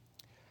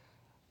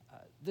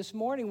This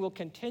morning we'll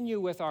continue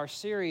with our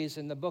series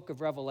in the book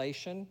of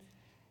Revelation.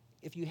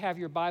 If you have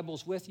your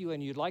Bibles with you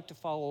and you'd like to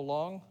follow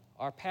along,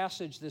 our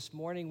passage this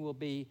morning will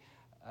be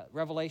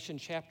Revelation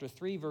chapter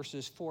 3,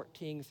 verses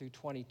 14 through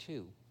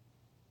 22.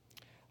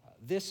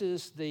 This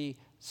is the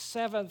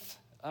seventh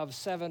of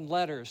seven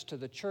letters to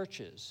the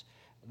churches.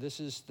 This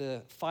is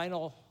the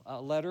final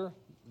letter,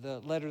 the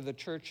letter to the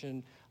church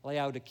in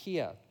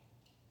Laodicea.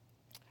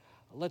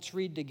 Let's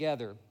read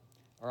together,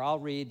 or I'll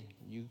read,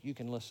 you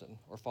can listen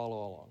or follow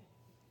along.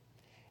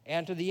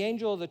 And to the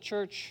angel of the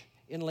church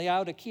in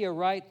Laodicea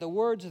write the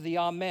words of the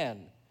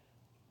Amen,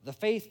 the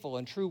faithful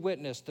and true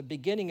witness, the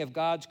beginning of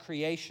God's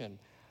creation.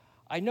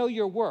 I know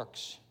your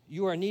works.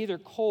 You are neither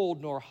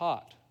cold nor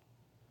hot.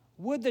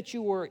 Would that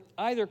you were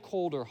either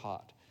cold or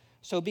hot.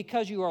 So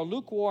because you are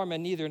lukewarm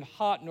and neither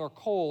hot nor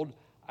cold,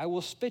 I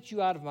will spit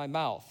you out of my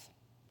mouth.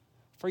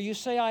 For you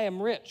say, I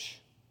am rich.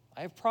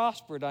 I have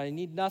prospered. I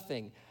need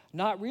nothing,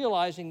 not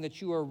realizing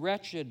that you are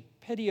wretched,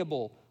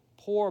 pitiable,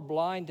 poor,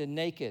 blind, and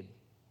naked.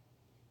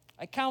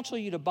 I counsel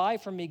you to buy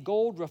from me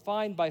gold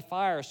refined by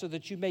fire so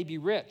that you may be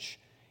rich,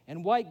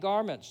 and white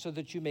garments so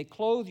that you may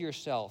clothe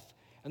yourself,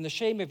 and the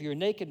shame of your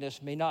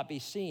nakedness may not be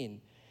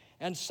seen,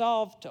 and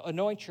salve to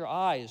anoint your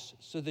eyes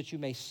so that you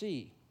may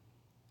see.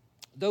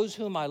 Those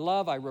whom I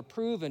love I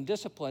reprove and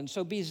discipline,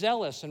 so be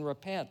zealous and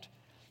repent.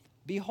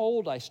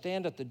 Behold, I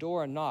stand at the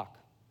door and knock.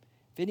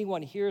 If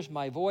anyone hears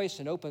my voice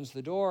and opens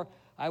the door,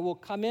 I will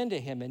come into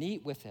him and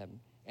eat with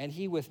him, and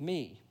he with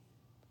me.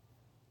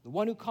 The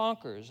one who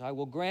conquers, I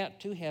will grant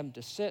to him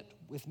to sit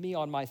with me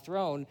on my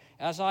throne,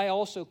 as I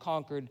also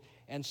conquered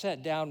and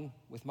sat down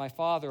with my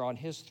Father on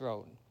his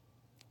throne.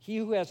 He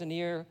who has an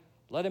ear,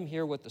 let him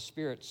hear what the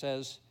Spirit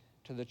says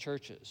to the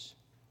churches.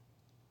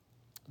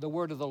 The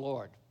word of the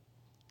Lord.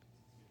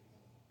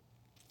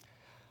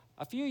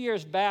 A few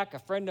years back, a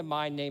friend of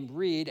mine named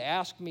Reed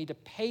asked me to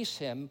pace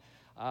him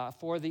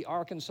for the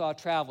Arkansas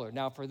Traveler.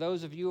 Now, for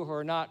those of you who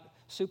are not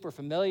super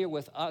familiar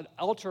with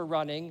ultra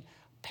running,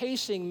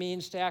 pacing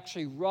means to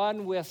actually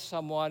run with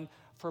someone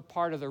for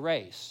part of the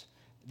race.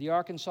 The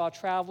Arkansas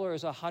Traveler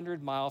is a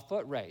 100-mile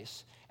foot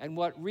race. And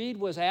what Reed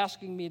was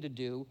asking me to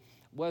do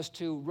was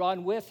to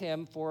run with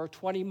him for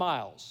 20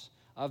 miles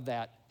of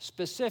that,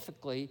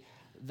 specifically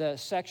the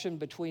section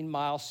between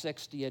miles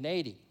 60 and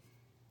 80.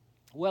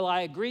 Well,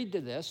 I agreed to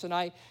this, and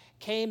I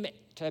came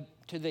to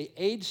the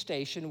aid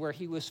station where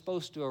he was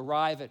supposed to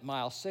arrive at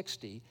mile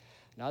 60.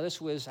 Now, this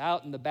was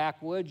out in the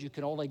backwoods. You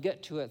can only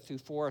get to it through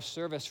Forest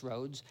Service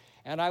roads.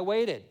 And I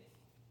waited.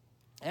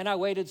 And I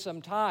waited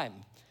some time.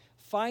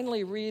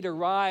 Finally, Reed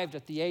arrived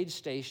at the aid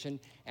station,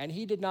 and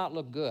he did not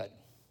look good.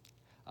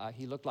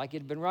 He looked like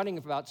he'd been running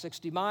about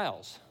 60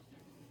 miles.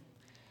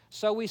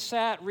 So we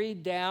sat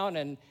Reed down,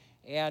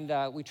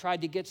 and we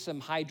tried to get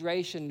some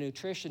hydration and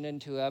nutrition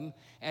into him.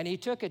 And he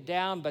took it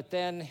down, but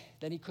then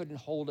he couldn't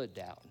hold it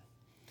down.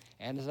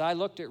 And as I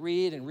looked at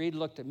Reed and Reed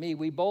looked at me,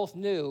 we both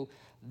knew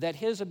that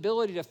his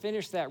ability to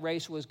finish that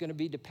race was going to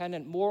be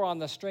dependent more on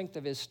the strength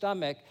of his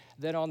stomach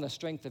than on the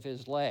strength of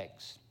his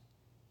legs.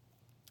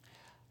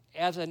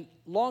 As a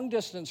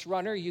long-distance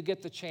runner, you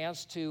get the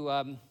chance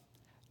to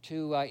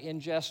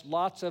ingest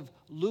lots of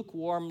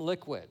lukewarm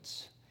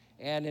liquids.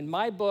 And in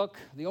my book,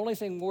 the only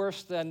thing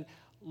worse than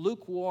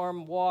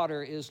lukewarm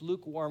water is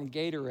lukewarm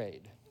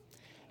Gatorade.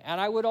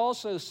 And I would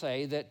also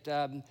say that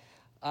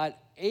an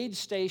aid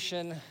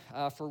station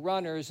for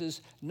runners is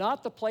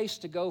not the place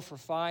to go for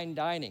fine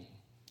dining,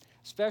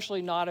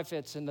 especially not if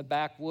it's in the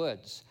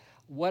backwoods.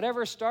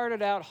 Whatever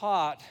started out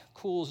hot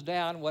cools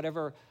down.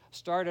 Whatever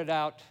started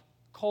out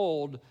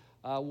cold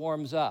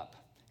warms up.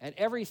 And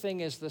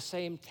everything is the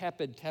same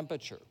tepid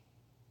temperature.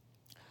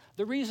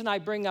 The reason I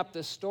bring up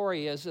this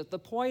story is that the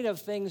point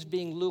of things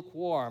being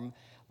lukewarm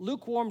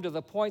to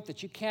the point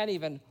that you can't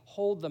even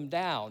hold them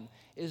down,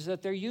 is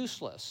that they're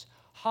useless.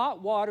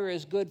 Hot water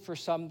is good for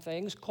some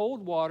things.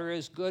 Cold water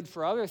is good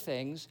for other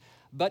things.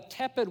 But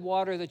tepid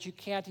water that you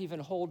can't even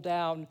hold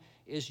down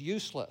is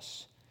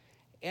useless.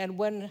 And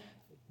when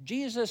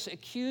Jesus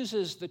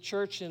accuses the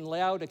church in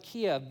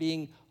Laodicea of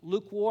being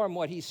lukewarm,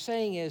 what he's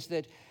saying is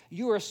that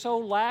you are so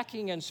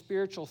lacking in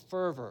spiritual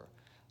fervor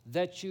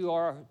that you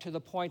are to the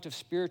point of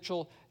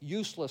spiritual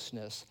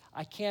uselessness.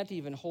 I can't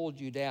even hold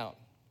you down.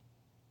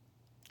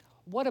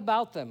 What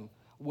about them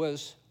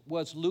was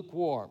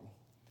lukewarm?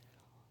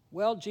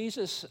 Well,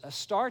 Jesus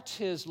starts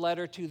his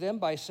letter to them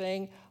by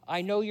saying,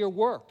 I know your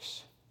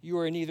works. You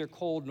are neither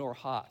cold nor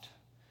hot.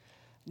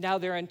 Now,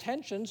 their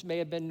intentions may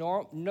have been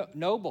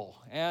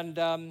noble, and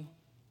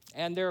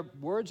their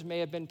words may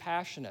have been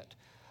passionate,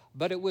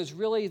 but it was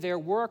really their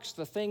works,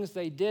 the things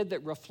they did,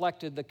 that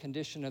reflected the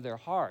condition of their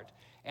heart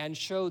and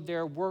showed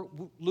their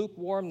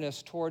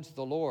lukewarmness towards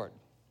the Lord.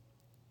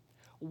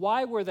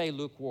 Why were they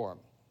lukewarm?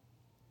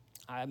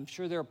 I'm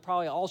sure there are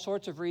probably all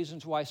sorts of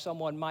reasons why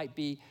someone might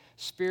be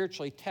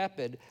spiritually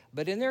tepid,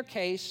 but in their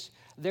case,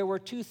 there were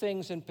two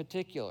things in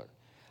particular: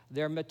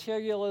 their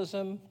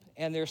materialism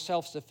and their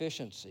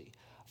self-sufficiency.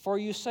 For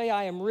you say,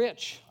 I am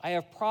rich, I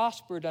have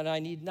prospered, and I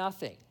need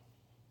nothing.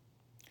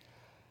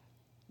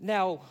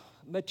 Now,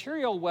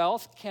 material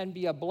wealth can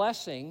be a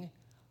blessing,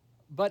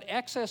 But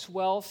excess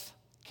wealth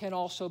can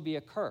also be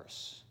a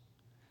curse.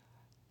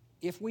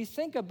 If we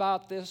think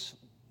about this,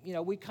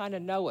 we kind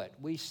of know it.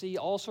 We see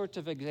all sorts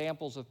of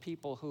examples of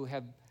people who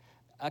have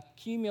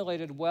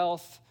accumulated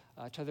wealth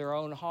to their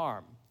own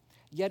harm.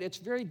 Yet it's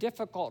very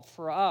difficult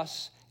for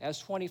us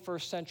as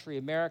 21st century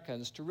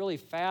Americans to really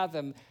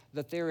fathom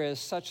that there is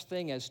such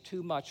thing as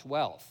too much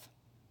wealth.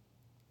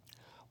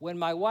 When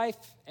my wife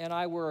and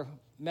I were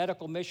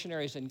medical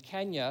missionaries in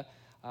Kenya,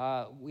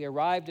 we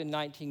arrived in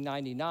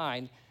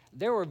 1999,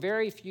 there were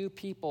very few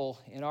people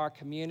in our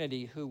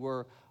community who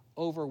were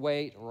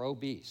overweight or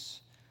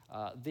obese.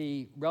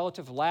 The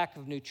relative lack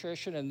of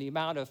nutrition and the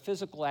amount of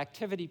physical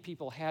activity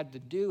people had to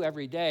do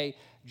every day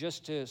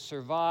just to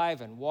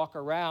survive and walk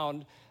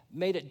around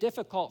made it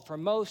difficult for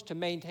most to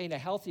maintain a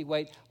healthy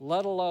weight,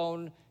 let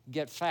alone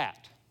get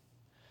fat.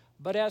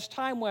 But as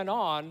time went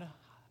on,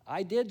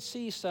 I did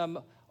see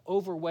some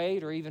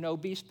overweight or even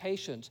obese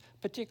patients,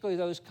 particularly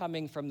those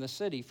coming from the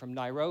city, from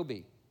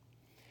Nairobi.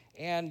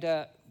 And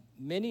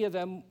many of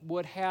them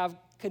would have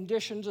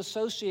conditions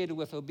associated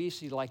with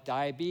obesity like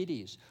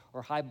diabetes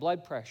or high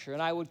blood pressure.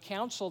 And I would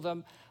counsel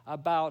them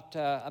about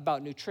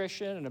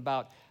nutrition and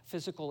about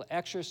physical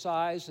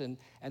exercise and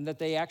that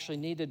they actually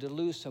needed to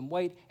lose some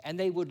weight. And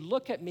they would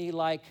look at me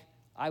like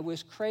I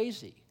was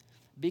crazy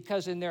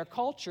because in their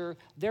culture,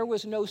 there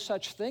was no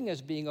such thing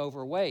as being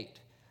overweight.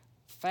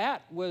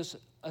 Fat was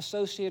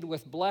associated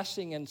with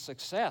blessing and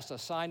success, a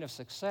sign of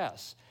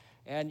success.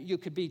 And you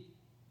could be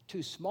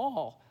too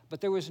small, but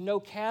there was no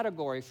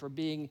category for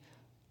being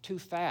too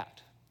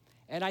fat.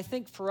 And I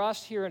think for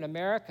us here in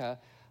America,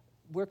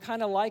 we're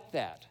kind of like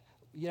that.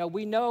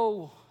 We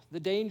know the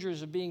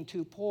dangers of being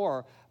too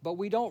poor, but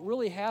we don't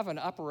really have an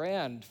upper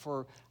end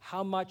for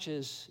how much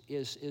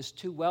is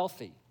too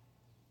wealthy.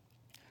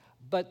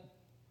 But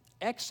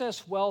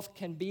excess wealth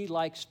can be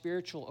like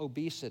spiritual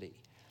obesity.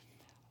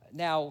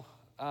 Now,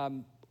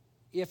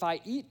 if I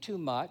eat too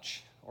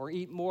much or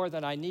eat more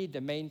than I need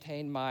to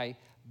maintain my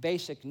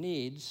basic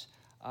needs,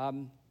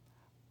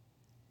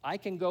 I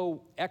can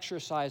go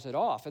exercise it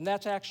off. And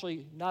that's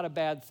actually not a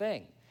bad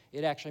thing.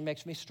 It actually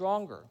makes me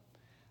stronger.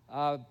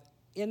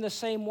 In the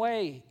same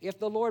way, if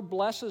the Lord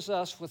blesses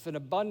us with an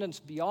abundance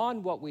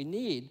beyond what we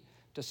need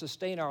to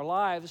sustain our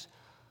lives,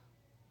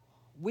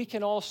 we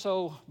can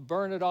also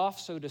burn it off,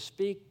 so to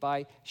speak,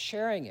 by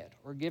sharing it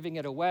or giving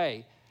it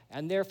away.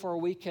 And therefore,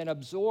 we can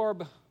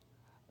absorb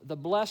the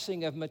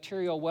blessing of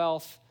material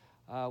wealth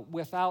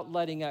without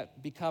letting it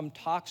become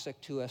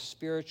toxic to us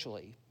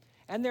spiritually.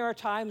 And there are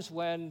times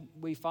when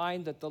we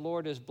find that the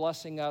Lord is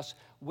blessing us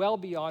well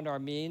beyond our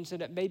means,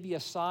 and it may be a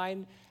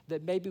sign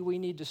that maybe we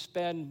need to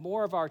spend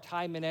more of our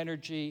time and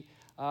energy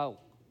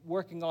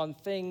working on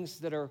things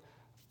that are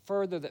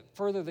further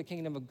the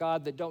kingdom of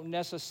God that don't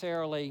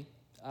necessarily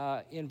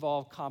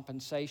involve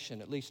compensation,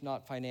 at least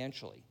not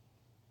financially.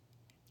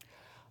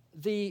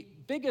 The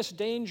biggest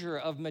danger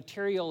of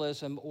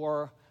materialism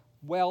or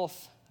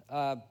wealth,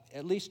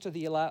 at least to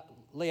the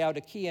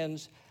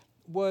Laodiceans,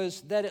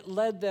 was that it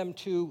led them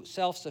to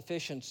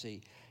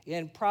self-sufficiency.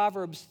 In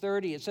Proverbs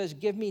 30, it says,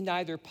 "Give me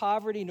neither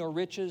poverty nor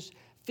riches.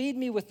 Feed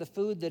me with the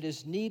food that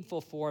is needful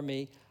for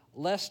me,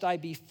 lest I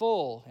be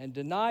full and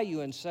deny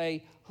you and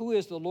say, 'Who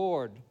is the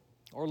Lord?'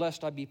 Or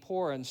lest I be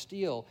poor and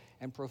steal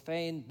and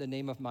profane the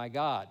name of my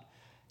God."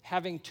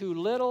 Having too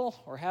little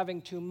or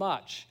having too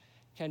much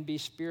can be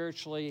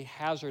spiritually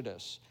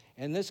hazardous.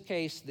 In this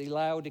case, the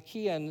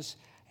Laodiceans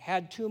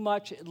had too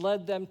much. It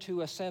led them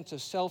to a sense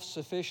of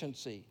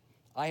self-sufficiency.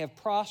 I have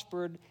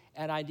prospered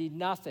and I need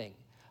nothing.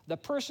 The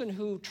person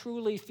who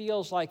truly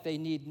feels like they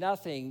need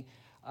nothing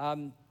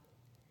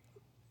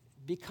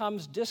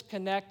becomes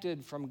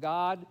disconnected from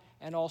God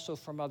and also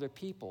from other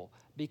people,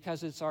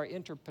 because it's our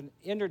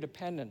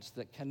interdependence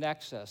that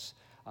connects us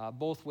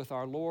both with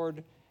our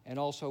Lord and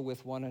also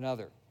with one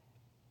another.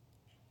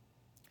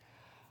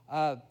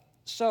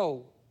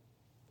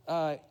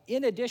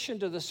 In addition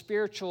to the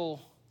spiritual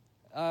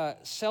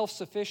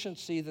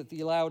self-sufficiency that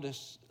the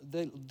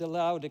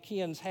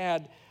Laodiceans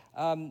had,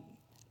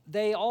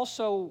 they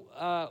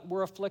also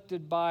were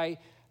afflicted by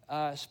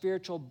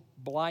spiritual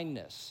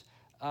blindness.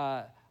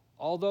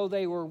 Although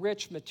they were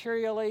rich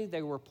materially,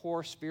 they were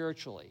poor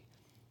spiritually.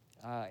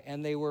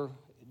 And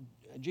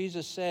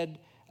Jesus said,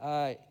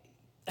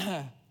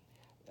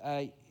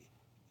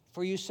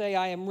 "For you say,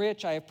 I am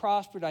rich, I have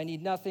prospered, I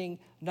need nothing,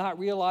 not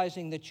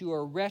realizing that you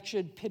are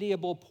wretched,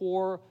 pitiable,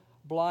 poor,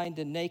 blind,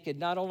 and naked."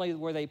 Not only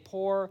were they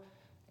poor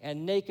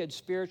and naked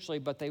spiritually,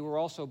 but they were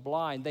also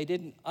blind. They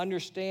didn't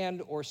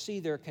understand or see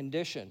their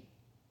condition.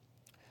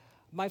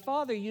 My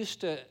father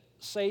used to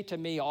say to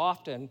me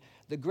often,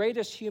 the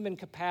greatest human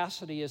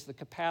capacity is the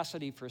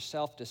capacity for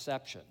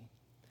self-deception.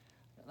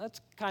 That's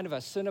kind of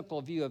a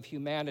cynical view of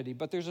humanity,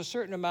 but there's a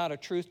certain amount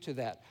of truth to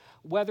that.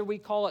 Whether we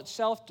call it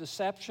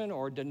self-deception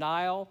or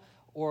denial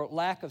or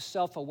lack of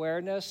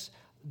self-awareness,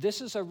 this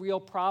is a real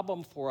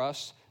problem for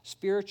us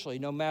spiritually,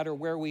 no matter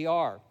where we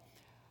are.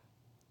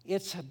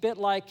 It's a bit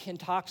like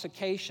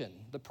intoxication.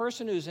 The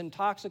person who's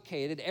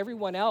intoxicated,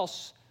 everyone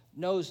else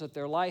knows that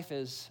their life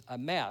is a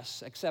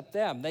mess, except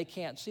them. They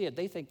can't see it.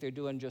 They think they're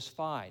doing just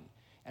fine.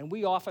 And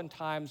we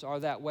oftentimes are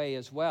that way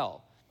as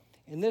well.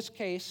 In this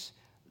case,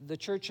 the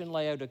church in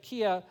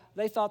Laodicea,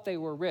 they thought they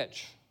were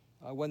rich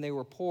when they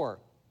were poor.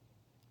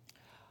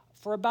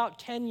 For about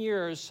 10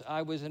 years,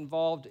 I was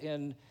involved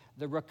in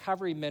the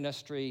recovery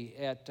ministry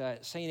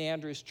at St.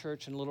 Andrew's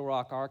Church in Little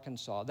Rock,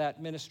 Arkansas.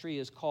 That ministry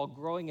is called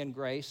Growing in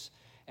Grace,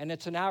 and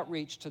it's an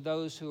outreach to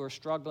those who are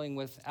struggling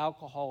with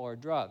alcohol or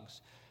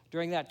drugs.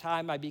 During that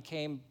time, I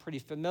became pretty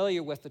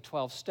familiar with the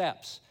 12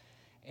 steps.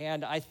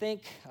 And I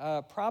think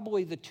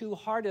probably the two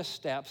hardest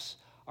steps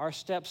are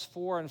steps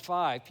 4 and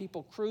 5.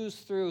 People cruise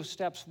through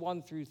steps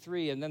 1 through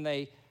 3, and then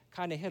they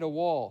kind of hit a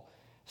wall.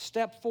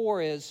 Step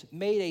 4 is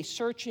made a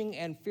searching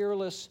and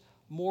fearless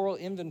moral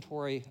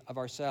inventory of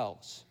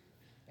ourselves.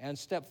 And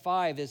step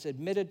 5 is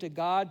admitted to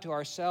God, to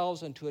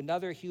ourselves, and to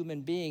another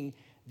human being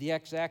the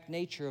exact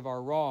nature of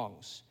our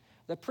wrongs.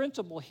 The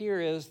principle here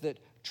is that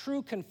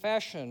true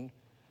confession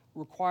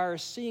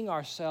requires seeing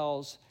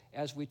ourselves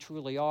as we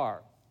truly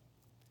are.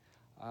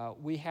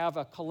 We have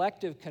a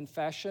collective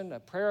confession, a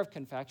prayer of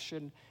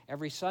confession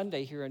every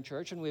Sunday here in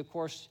church, and we, of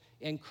course,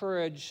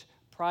 encourage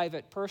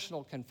private,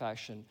 personal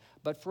confession.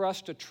 But for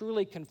us to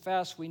truly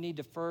confess, we need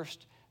to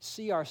first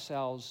see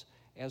ourselves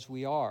as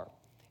we are.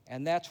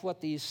 And that's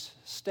what these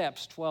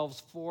steps,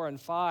 12, 4,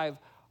 and 5,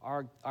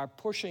 are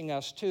pushing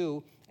us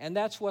to. And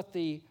that's what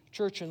the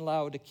church in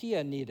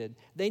Laodicea needed.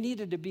 They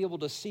needed to be able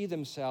to see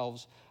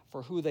themselves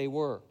for who they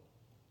were.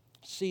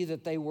 See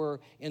that they were,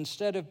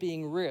 instead of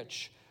being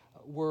rich,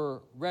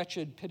 were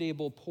wretched,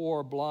 pitiable,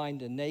 poor,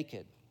 blind, and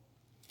naked.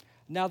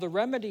 Now, the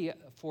remedy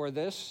for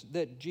this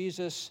that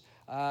Jesus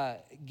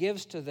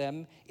gives to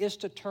them is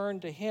to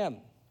turn to him.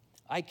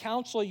 I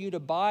counsel you to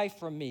buy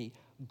from me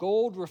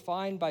gold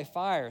refined by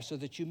fire so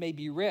that you may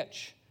be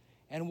rich,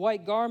 and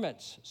white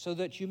garments so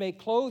that you may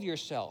clothe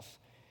yourself,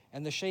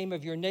 and the shame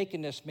of your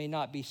nakedness may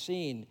not be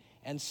seen,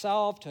 and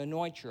salve to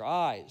anoint your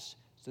eyes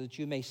so that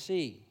you may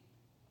see.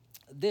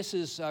 This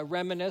is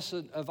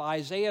reminiscent of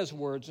Isaiah's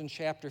words in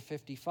chapter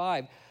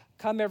 55.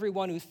 Come,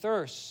 everyone who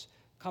thirsts,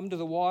 come to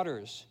the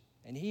waters,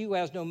 and he who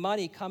has no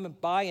money, come and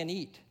buy and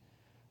eat.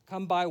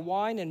 Come buy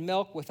wine and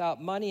milk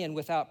without money and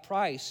without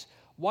price.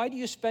 Why do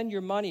you spend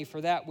your money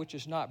for that which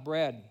is not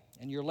bread,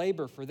 and your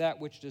labor for that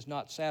which does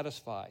not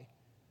satisfy?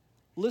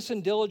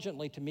 Listen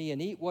diligently to me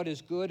and eat what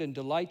is good and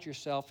delight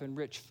yourself in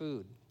rich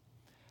food.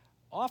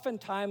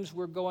 Oftentimes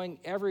we're going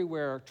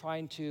everywhere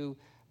trying to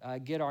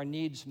get our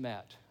needs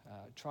met,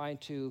 trying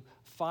to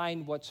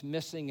find what's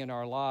missing in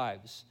our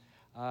lives.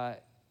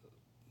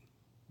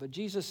 But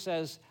Jesus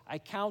says, I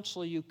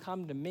counsel you,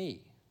 come to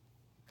me.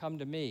 Come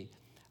to me.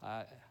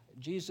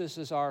 Jesus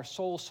is our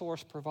sole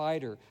source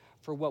provider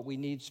for what we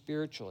need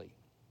spiritually.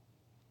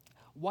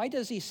 Why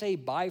does he say,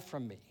 buy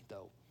from me,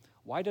 though?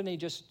 Why doesn't he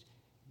just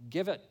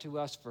give it to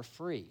us for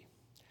free?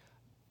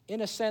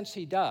 In a sense,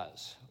 he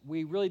does.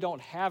 We really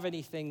don't have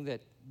anything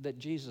that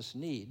Jesus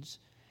needs,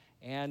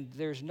 and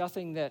there's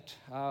nothing that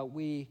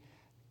we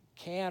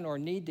can or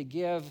need to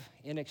give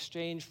in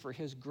exchange for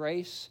his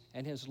grace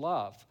and his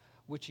love,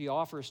 which he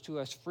offers to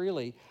us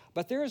freely.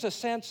 But there is a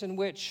sense in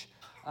which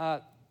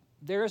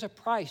there is a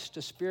price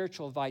to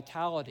spiritual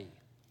vitality,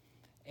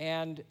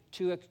 and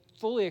to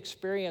fully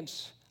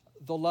experience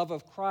the love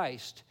of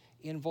Christ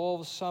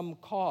involves some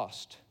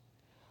cost.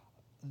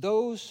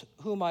 Those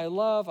whom I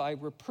love, I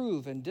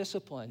reprove and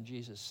discipline,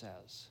 Jesus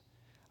says.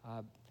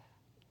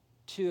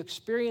 To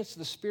experience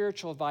the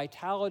spiritual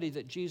vitality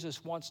that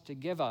Jesus wants to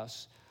give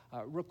us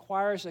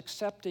requires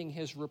accepting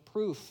his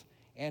reproof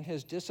and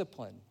his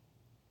discipline.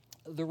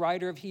 The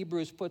writer of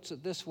Hebrews puts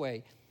it this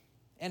way,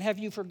 and have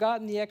you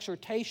forgotten the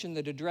exhortation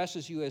that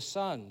addresses you as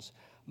sons?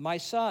 My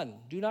son,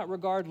 do not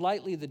regard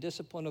lightly the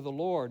discipline of the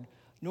Lord,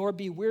 nor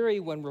be weary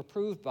when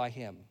reproved by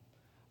him.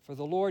 For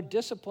the Lord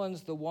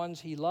disciplines the ones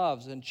he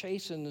loves and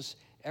chastens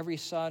every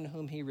son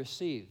whom he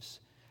receives.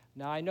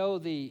 Now, I know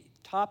the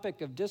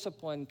topic of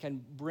discipline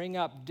can bring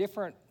up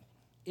different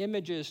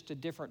images to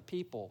different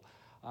people.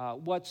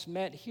 What's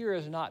meant here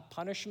is not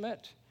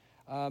punishment.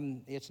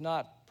 It's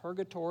not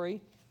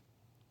purgatory.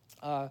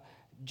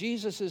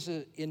 Jesus'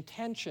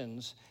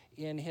 intentions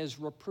in his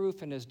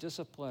reproof and his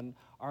discipline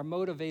are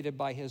motivated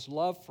by his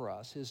love for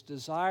us, his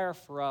desire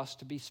for us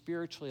to be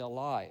spiritually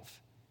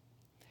alive.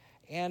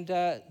 And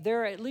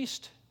there are at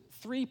least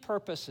 3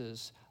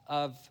 purposes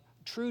of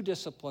true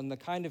discipline, the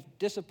kind of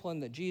discipline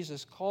that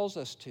Jesus calls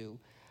us to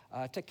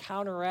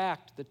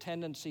counteract the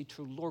tendency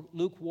to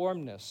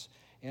lukewarmness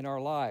in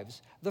our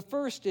lives. The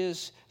first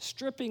is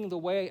stripping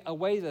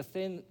away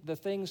the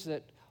things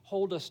that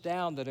hold us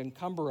down, that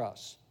encumber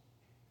us.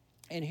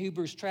 In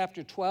Hebrews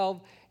chapter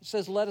 12, it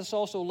says, let us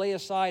also lay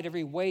aside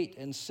every weight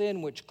and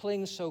sin which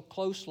clings so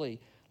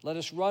closely. Let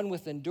us run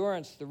with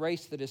endurance the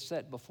race that is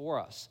set before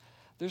us.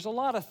 There's a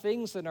lot of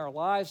things in our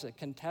lives that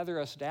can tether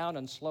us down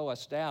and slow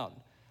us down.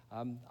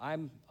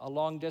 I'm a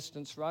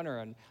long-distance runner,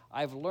 and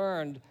I've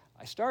learned,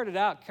 I started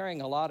out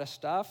carrying a lot of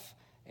stuff,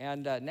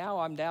 and now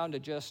I'm down to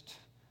just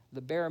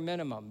the bare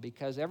minimum,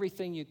 because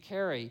everything you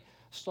carry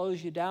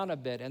slows you down a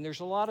bit. And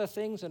there's a lot of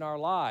things in our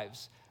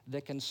lives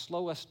that can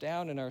slow us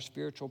down in our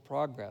spiritual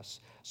progress.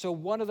 So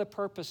one of the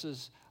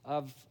purposes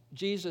of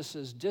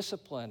Jesus'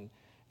 discipline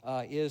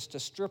is to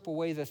strip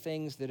away the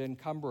things that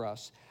encumber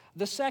us.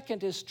 The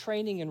second is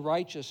training in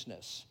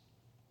righteousness.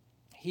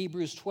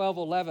 Hebrews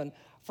 12:11,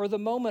 for the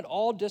moment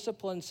all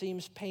discipline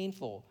seems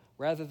painful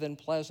rather than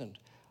pleasant,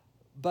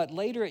 but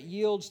later it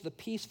yields the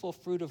peaceful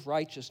fruit of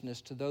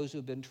righteousness to those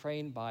who've been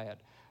trained by it.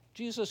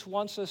 Jesus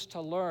wants us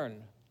to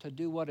learn to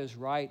do what is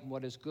right and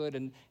what is good,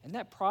 and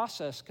that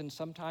process can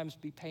sometimes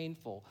be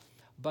painful,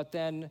 but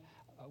then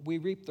we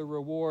reap the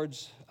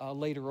rewards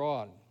later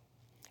on.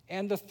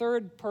 And the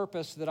third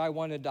purpose that I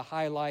wanted to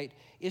highlight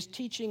is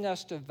teaching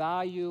us to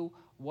value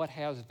what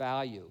has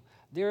value.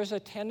 There's a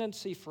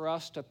tendency for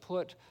us to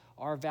put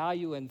our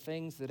value in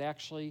things that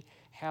actually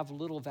have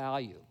little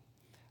value.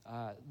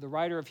 The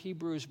writer of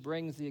Hebrews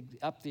brings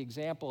up the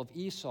example of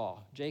Esau,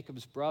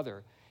 Jacob's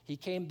brother. He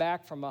came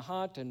back from a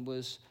hunt and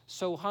was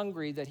so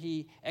hungry that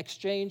he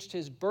exchanged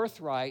his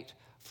birthright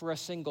for a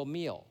single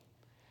meal.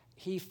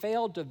 He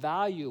failed to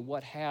value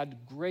what had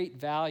great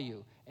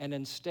value and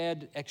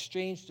instead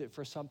exchanged it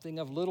for something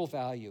of little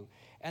value.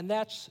 And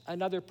that's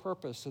another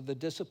purpose of the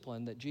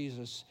discipline that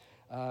Jesus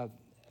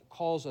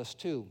calls us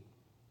to.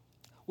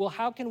 Well,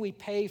 how can we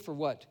pay for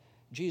what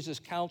Jesus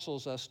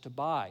counsels us to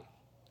buy?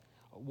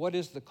 What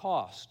is the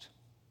cost?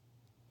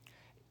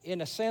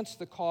 In a sense,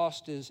 the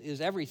cost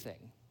is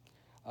everything.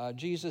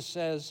 Jesus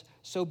says,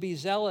 so be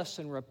zealous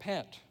and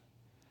repent.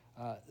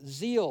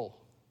 Zeal,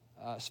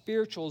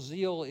 spiritual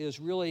zeal, is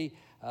really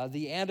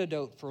the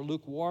antidote for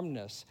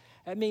lukewarmness.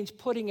 That means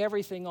putting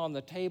everything on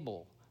the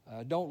table.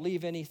 Don't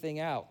leave anything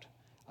out.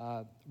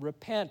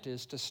 Repent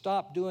is to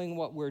stop doing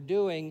what we're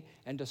doing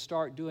and to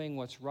start doing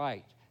what's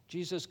right.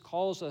 Jesus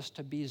calls us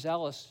to be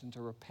zealous and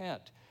to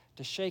repent,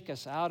 to shake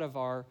us out of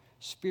our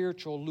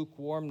spiritual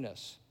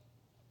lukewarmness.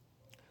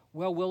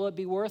 Well, will it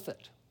be worth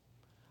it?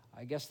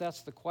 I guess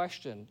that's the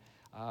question.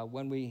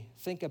 When we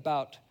think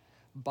about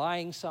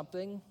buying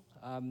something,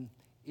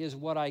 is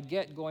what I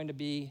get going to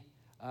be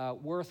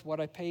worth what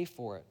I pay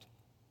for it?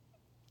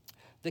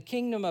 The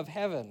kingdom of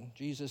heaven,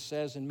 Jesus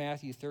says in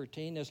Matthew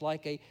 13, is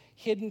like a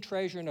hidden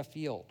treasure in a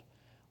field,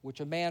 which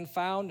a man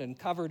found and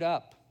covered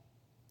up.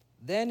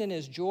 Then in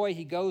his joy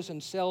he goes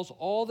and sells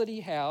all that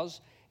he has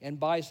and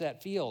buys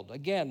that field.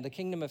 Again, the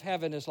kingdom of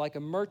heaven is like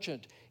a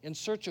merchant in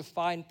search of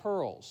fine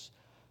pearls,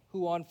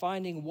 who on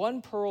finding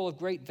one pearl of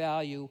great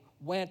value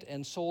went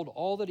and sold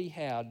all that he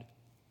had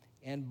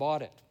and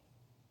bought it.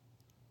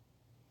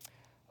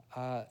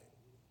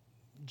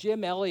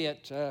 Jim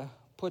Elliot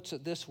puts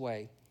it this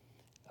way.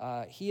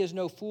 He is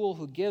no fool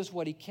who gives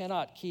what he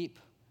cannot keep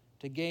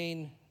to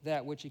gain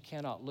that which he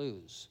cannot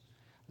lose.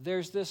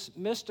 There's this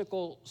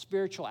mystical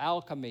spiritual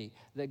alchemy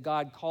that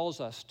God calls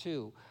us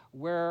to,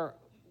 where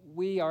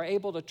we are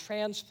able to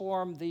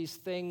transform these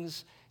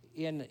things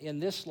in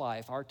this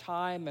life, our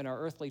time and our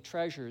earthly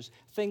treasures,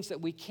 things that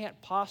we can't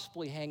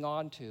possibly hang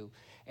on to,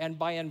 and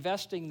by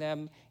investing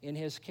them in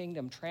his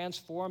kingdom,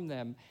 transform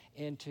them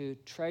into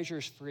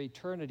treasures for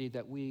eternity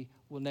that we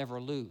will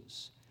never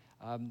lose.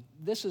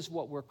 This is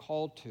what we're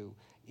called to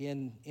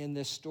in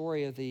this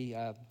story of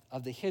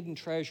the hidden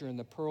treasure and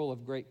the pearl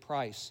of great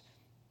price.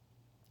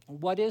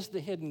 What is the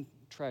hidden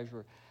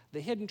treasure? The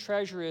hidden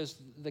treasure is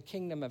the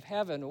kingdom of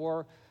heaven,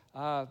 or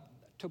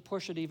to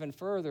push it even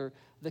further,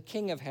 the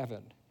King of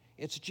heaven.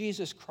 It's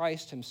Jesus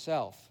Christ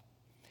himself.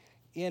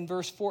 In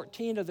verse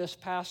 14 of this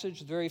passage,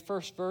 the very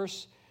first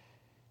verse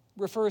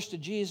refers to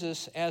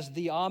Jesus as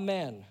the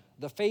Amen,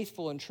 the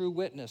faithful and true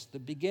witness, the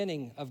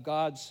beginning of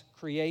God's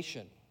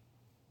creation.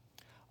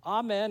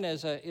 Amen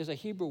is a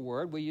Hebrew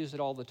word. We use it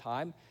all the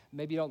time.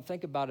 Maybe you don't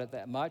think about it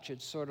that much.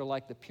 It's sort of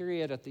like the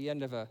period at the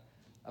end of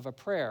a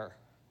prayer.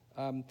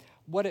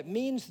 What it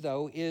means,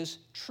 though, is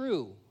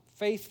true,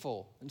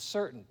 faithful, and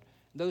certain.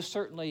 Those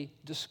certainly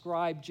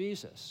describe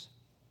Jesus.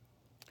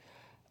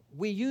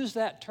 We use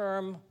that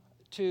term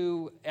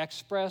to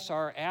express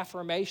our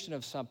affirmation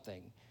of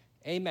something.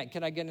 Amen.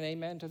 Can I get an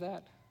amen to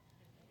that?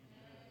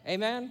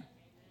 Amen?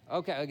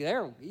 Okay,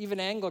 there. Even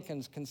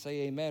Anglicans can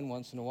say amen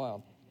once in a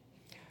while.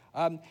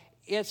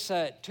 It's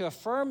to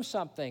affirm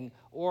something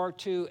or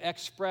to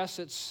express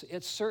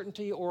its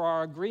certainty or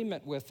our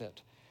agreement with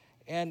it.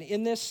 And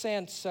in this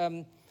sense,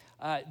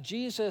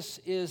 Jesus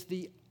is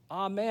the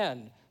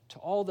Amen to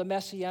all the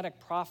messianic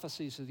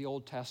prophecies of the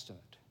Old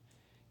Testament.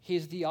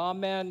 He's the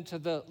Amen to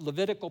the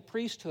Levitical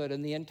priesthood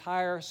and the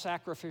entire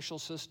sacrificial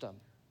system.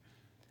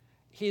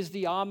 He's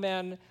the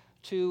Amen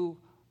to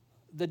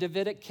the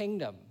Davidic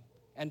kingdom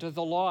and to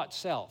the law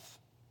itself.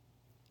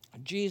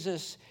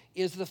 Jesus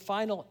is the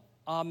final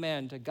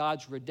Amen to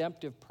God's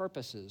redemptive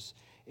purposes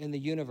in the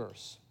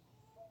universe.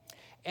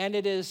 And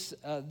it is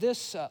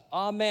this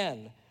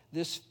Amen,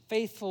 this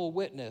faithful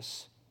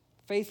witness,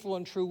 faithful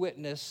and true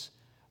witness,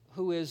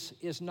 who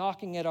is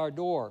knocking at our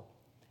door.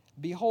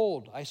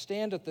 Behold, I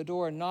stand at the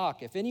door and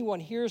knock. If anyone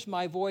hears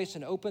my voice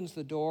and opens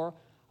the door,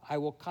 I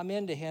will come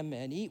into him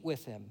and eat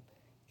with him,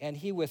 and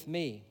he with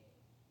me.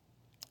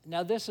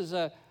 Now, this is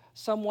a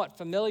somewhat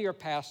familiar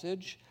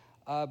passage,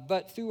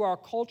 but through our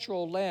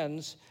cultural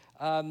lens,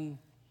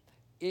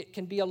 it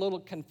can be a little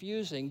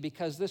confusing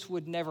because this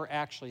would never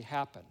actually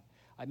happen.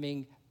 I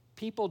mean,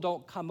 people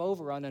don't come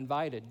over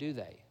uninvited, do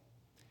they?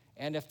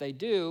 And if they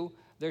do,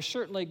 they're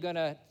certainly going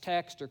to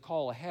text or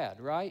call ahead,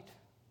 right?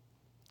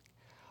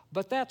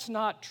 But that's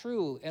not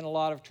true in a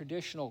lot of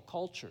traditional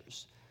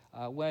cultures.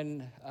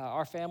 When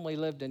our family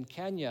lived in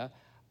Kenya,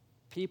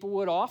 people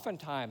would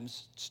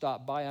oftentimes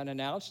stop by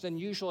unannounced, and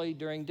usually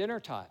during dinner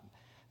time.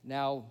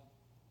 Now,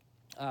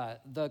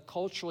 the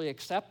culturally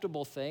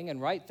acceptable thing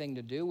and right thing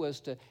to do was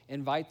to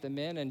invite them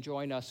in and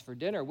join us for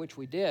dinner, which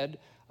we did,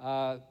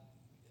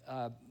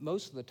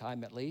 most of the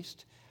time at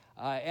least.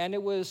 And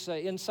it was,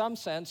 in some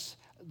sense,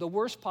 the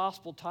worst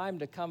possible time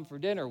to come for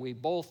dinner. We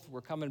both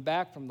were coming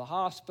back from the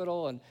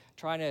hospital and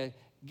trying to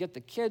get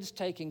the kids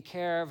taken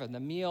care of and the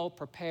meal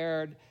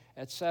prepared,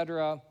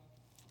 etc.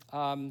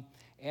 Kim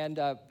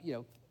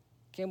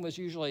was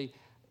usually,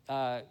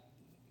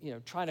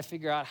 trying to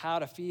figure out how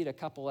to feed a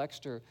couple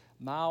extra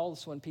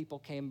mouths when people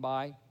came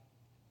by.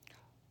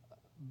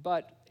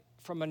 But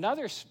from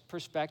another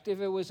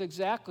perspective, it was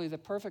exactly the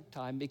perfect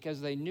time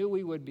because they knew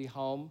we would be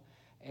home,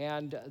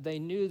 and they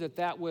knew that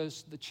that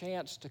was the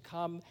chance to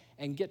come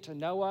and get to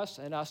know us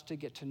and us to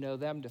get to know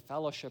them, to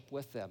fellowship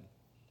with them.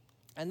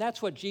 And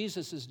that's what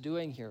Jesus is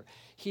doing here.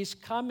 He's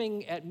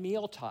coming at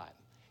mealtime.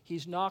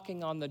 He's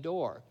knocking on the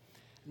door.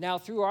 Now,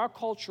 through our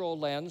cultural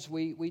lens,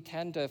 we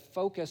tend to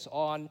focus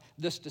on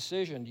this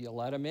decision. Do you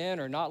let him in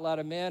or not let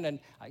him in? And,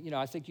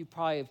 I think you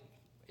probably,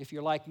 if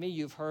you're like me,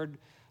 you've heard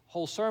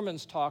whole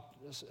sermons talk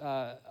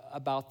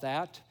about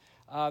that.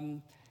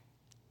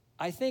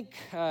 I think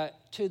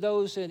to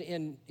those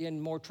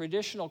in more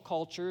traditional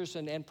cultures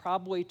and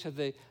probably to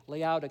the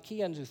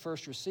Laodiceans who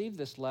first received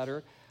this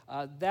letter,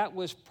 that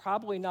was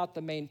probably not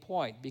the main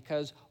point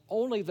because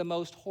only the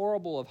most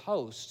horrible of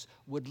hosts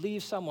would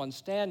leave someone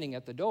standing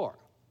at the door.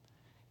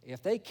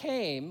 If they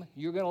came,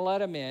 you're going to let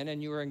them in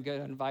and you were going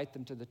to invite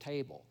them to the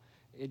table.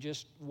 It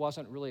just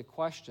wasn't really a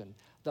question.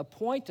 The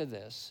point of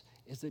this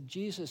is that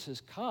Jesus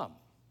has come,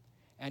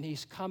 and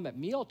he's come at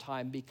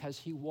mealtime because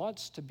he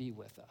wants to be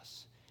with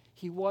us.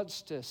 He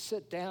wants to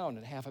sit down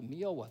and have a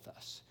meal with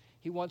us.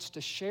 He wants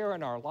to share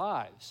in our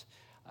lives,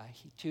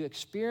 to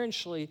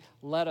experientially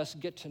let us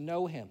get to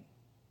know him.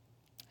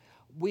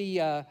 We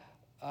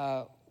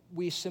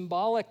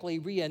symbolically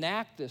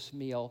reenact this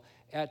meal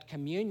at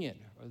communion,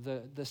 or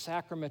the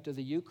sacrament of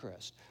the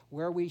Eucharist,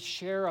 where we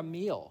share a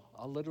meal,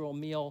 a literal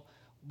meal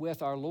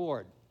with our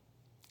Lord.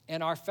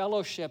 And our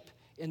fellowship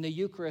in the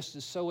Eucharist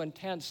is so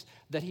intense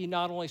that he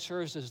not only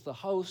serves as the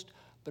host,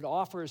 but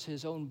offers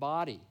his own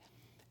body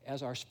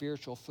as our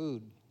spiritual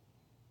food.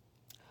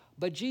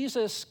 But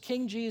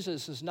King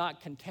Jesus is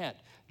not content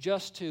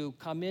just to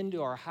come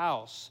into our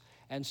house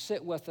and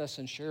sit with us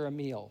and share a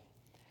meal.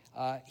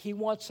 He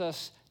wants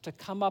us to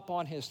come up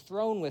on his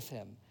throne with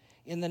him.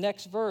 In the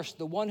next verse,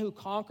 the one who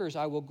conquers,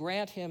 I will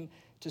grant him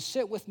to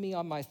sit with me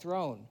on my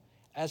throne,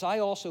 as I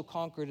also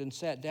conquered and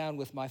sat down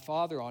with my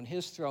Father on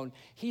his throne.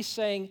 He's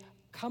saying,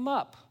 come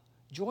up,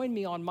 join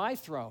me on my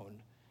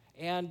throne,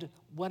 and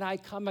when I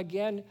come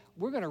again,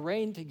 we're going to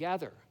reign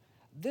together.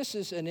 This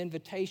is an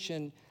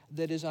invitation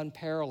that is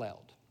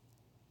unparalleled.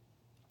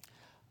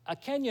 A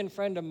Kenyan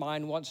friend of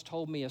mine once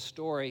told me a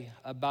story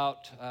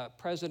about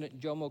President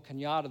Jomo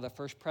Kenyatta, the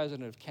first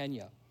president of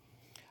Kenya.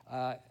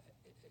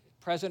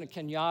 President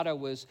Kenyatta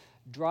was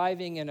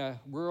driving in a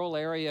rural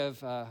area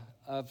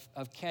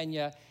of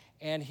Kenya,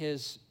 and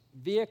his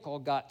vehicle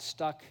got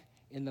stuck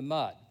in the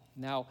mud.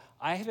 Now,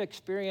 I have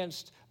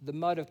experienced the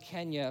mud of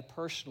Kenya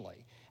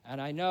personally, and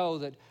I know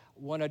that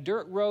when a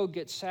dirt road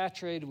gets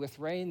saturated with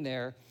rain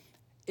there,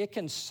 it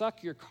can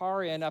suck your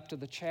car in up to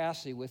the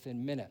chassis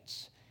within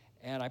minutes.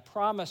 And I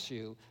promise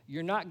you,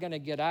 you're not going to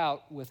get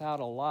out without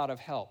a lot of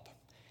help.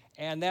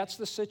 And that's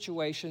the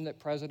situation that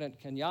President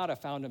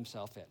Kenyatta found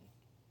himself in.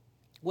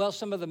 Well,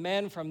 some of the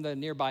men from the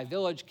nearby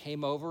village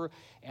came over,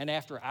 and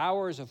after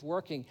hours of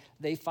working,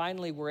 they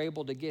finally were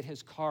able to get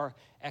his car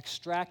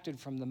extracted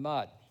from the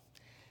mud.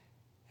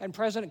 And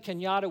President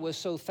Kenyatta was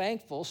so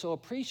thankful, so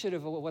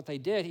appreciative of what they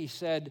did, he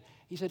said,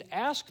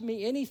 ask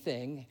me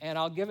anything, and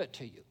I'll give it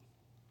to you.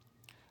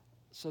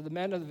 So the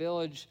men of the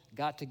village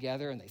got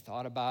together, and they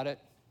thought about it.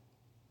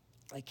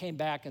 They came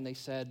back, and they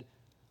said,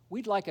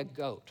 we'd like a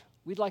goat.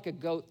 We'd like a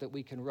goat that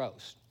we can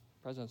roast.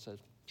 The president says,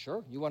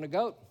 sure, you want a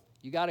goat?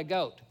 You got a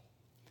goat.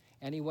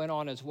 And he went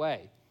on his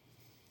way.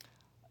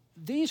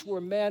 These were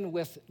men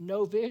with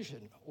no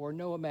vision or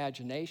no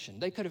imagination.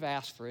 They could have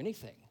asked for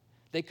anything.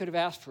 They could have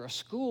asked for a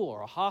school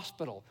or a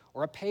hospital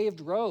or a paved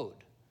road.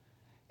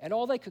 And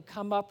all they could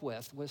come up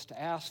with was to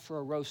ask for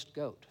a roast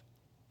goat.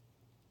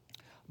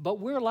 But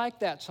we're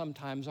like that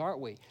sometimes, aren't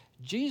we?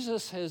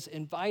 Jesus has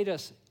invited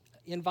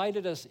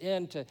us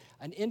into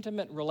an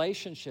intimate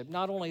relationship.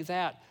 Not only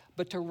that,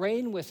 but to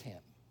reign with him.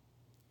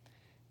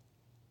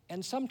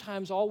 And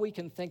sometimes all we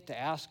can think to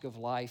ask of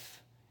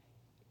life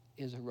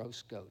is a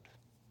roast goat.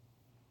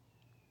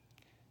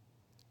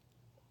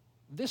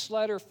 This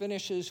letter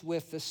finishes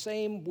with the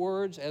same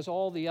words as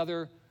all the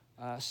other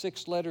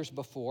 6 letters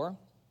before.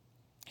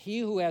 He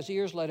who has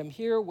ears, let him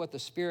hear what the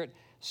Spirit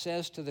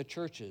says to the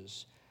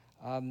churches.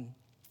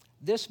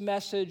 This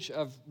message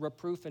of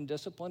reproof and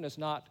discipline is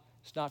not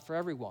for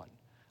everyone.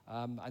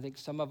 I think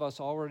some of us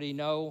already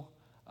know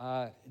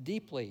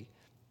deeply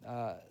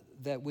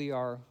that we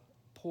are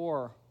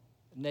poor,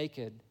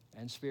 naked,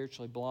 and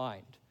spiritually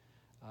blind.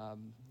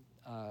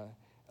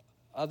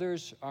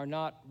 Others are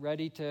not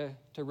ready to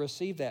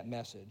receive that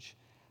message.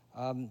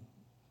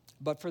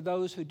 But for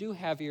those who do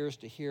have ears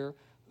to hear,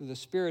 who the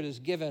Spirit has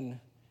given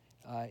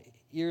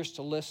ears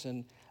to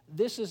listen,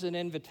 this is an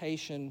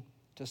invitation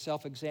to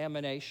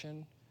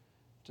self-examination,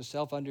 to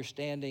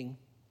self-understanding,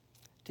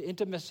 to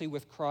intimacy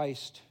with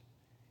Christ,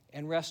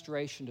 and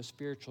restoration to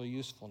spiritual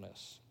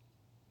usefulness.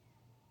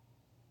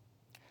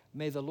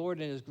 May the Lord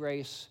in His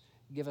grace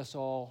give us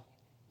all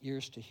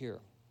ears to hear.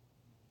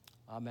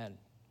 Amen.